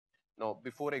Now,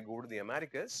 before I go to the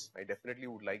Americas, I definitely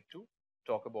would like to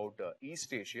talk about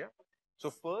East Asia. So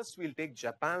first, we'll take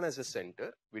Japan as a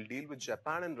center. We'll deal with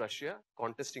Japan and Russia,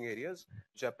 contesting areas,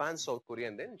 Japan, South Korea,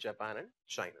 and then Japan and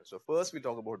China. So first, we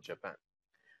talk about Japan.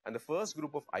 And the first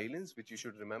group of islands, which you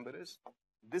should remember, is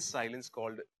this islands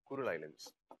called Kuril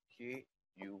Islands.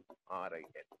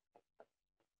 K-U-R-I-L.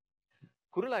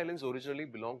 Kuril Islands originally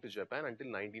belonged to Japan until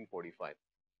 1945.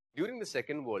 During the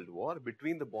Second World War,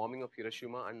 between the bombing of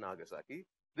Hiroshima and Nagasaki,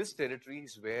 these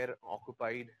territories were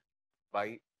occupied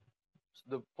by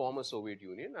the former Soviet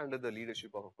Union under the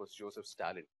leadership of course, Joseph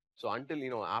Stalin. So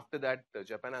until, after that,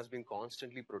 Japan has been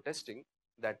constantly protesting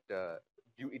that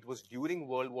it was during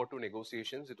World War II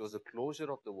negotiations, it was the closure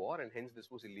of the war, and hence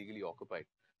this was illegally occupied.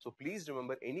 So please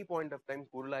remember, any point of time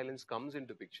Kuril Islands comes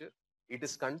into picture, it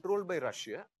is controlled by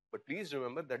Russia, but please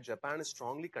remember that Japan is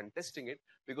strongly contesting it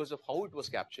because of how it was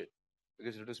captured.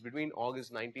 Because it was between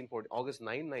August 9,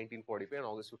 1945 and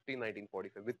August 15,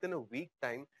 1945. Within a week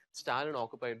time, Stalin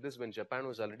occupied this when Japan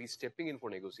was already stepping in for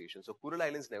negotiations. So Kuril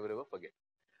Islands, never ever forget.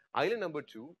 Island number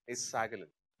 2 is Sagalan.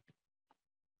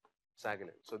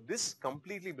 Sagalan. So this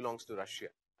completely belongs to Russia.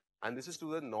 And this is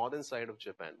to the northern side of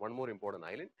Japan. One more important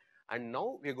island. And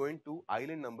now we are going to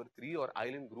island number 3 or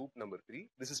island group number 3.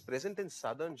 This is present in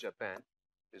southern Japan.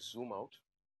 Let's zoom out.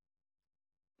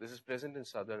 This is present in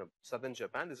southern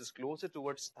Japan. This is closer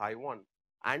towards Taiwan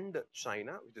and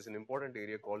China, which is an important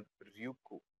area called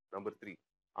Ryukyu. Number 3,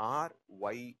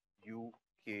 Ryukyu.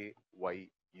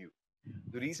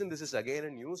 The reason this is again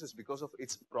in news is because of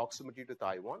its proximity to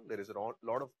Taiwan. There is a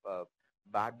lot of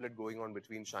bad blood going on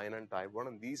between China and Taiwan,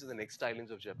 and these are the next islands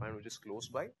of Japan, which is close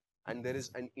by. And there is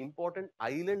an important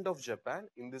island of Japan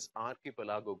in this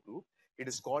archipelago group. It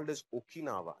is called as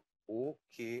Okinawa.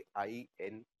 O-K-I-N-A-W-A.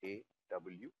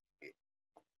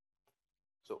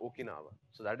 So Okinawa.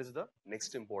 So that is the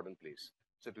next important place.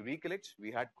 So to recollect,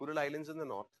 we had Kuril Islands in the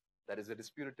north. That is a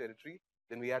disputed territory.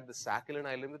 Then we had the Sakhalin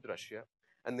Island with Russia.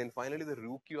 And then finally the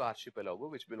Ryukyu Archipelago,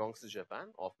 which belongs to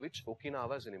Japan, of which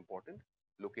Okinawa is an important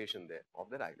location there of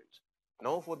their islands.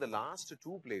 Now for the last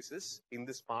 2 places in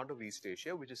this part of East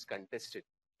Asia, which is contested,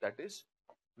 that is,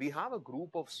 we have a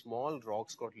group of small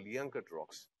rocks called Liangkat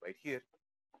rocks, right here,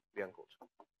 Liangkat.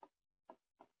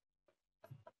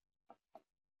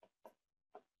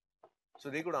 So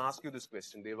they could ask you this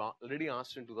question. They've already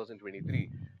asked in 2023.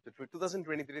 So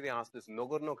 2023, they asked this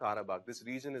Nagorno-Karabakh. This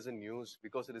region is in news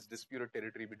because it is disputed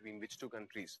territory between which 2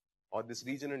 countries? Or this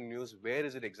region in news, where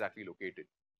is it exactly located?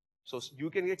 So you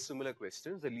can get similar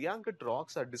questions. The Liangkat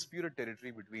rocks are disputed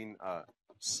territory between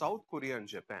South Korea and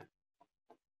Japan.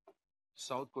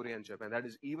 South Korea and Japan. That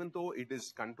is, even though it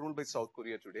is controlled by South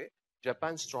Korea today,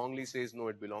 Japan strongly says, no,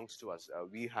 it belongs to us.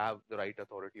 We have the right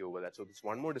authority over that. So it's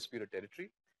one more disputed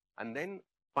territory. And then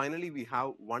finally, we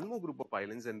have one more group of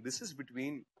islands, and this is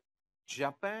between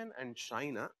Japan and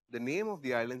China. The name of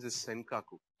the islands is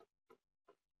Senkaku.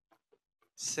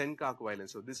 Senkaku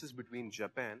Island. So this is between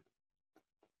Japan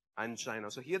and China.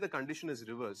 So here the condition is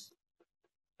reverse.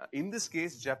 In this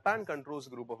case, Japan controls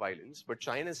the group of islands, but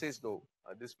China says, no,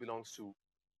 this belongs to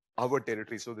our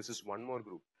territory. So this is one more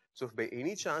group. So if by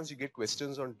any chance you get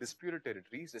questions on disputed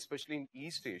territories, especially in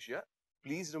East Asia,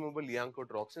 please remember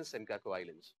Liangkat rocks and Senkaku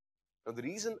Islands. Now, the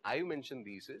reason I mention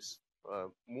these is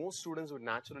most students would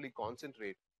naturally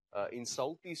concentrate in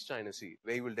Southeast China Sea,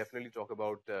 where you will definitely talk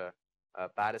about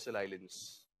Paracel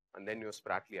Islands and then your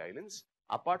Spratly Islands.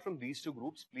 Apart from these 2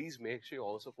 groups, please make sure you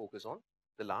also focus on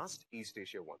the last East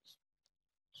Asia ones.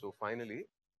 So finally,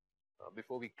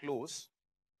 before we close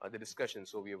the discussion,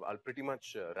 so we have pretty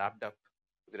much wrapped up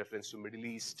with reference to Middle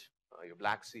East, your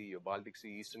Black Sea, your Baltic Sea,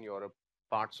 Eastern Europe,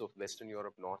 parts of Western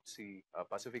Europe, North Sea,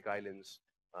 Pacific Islands,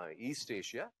 East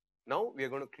Asia. Now we are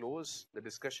going to close the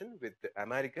discussion with the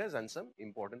Americas and some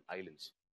important islands.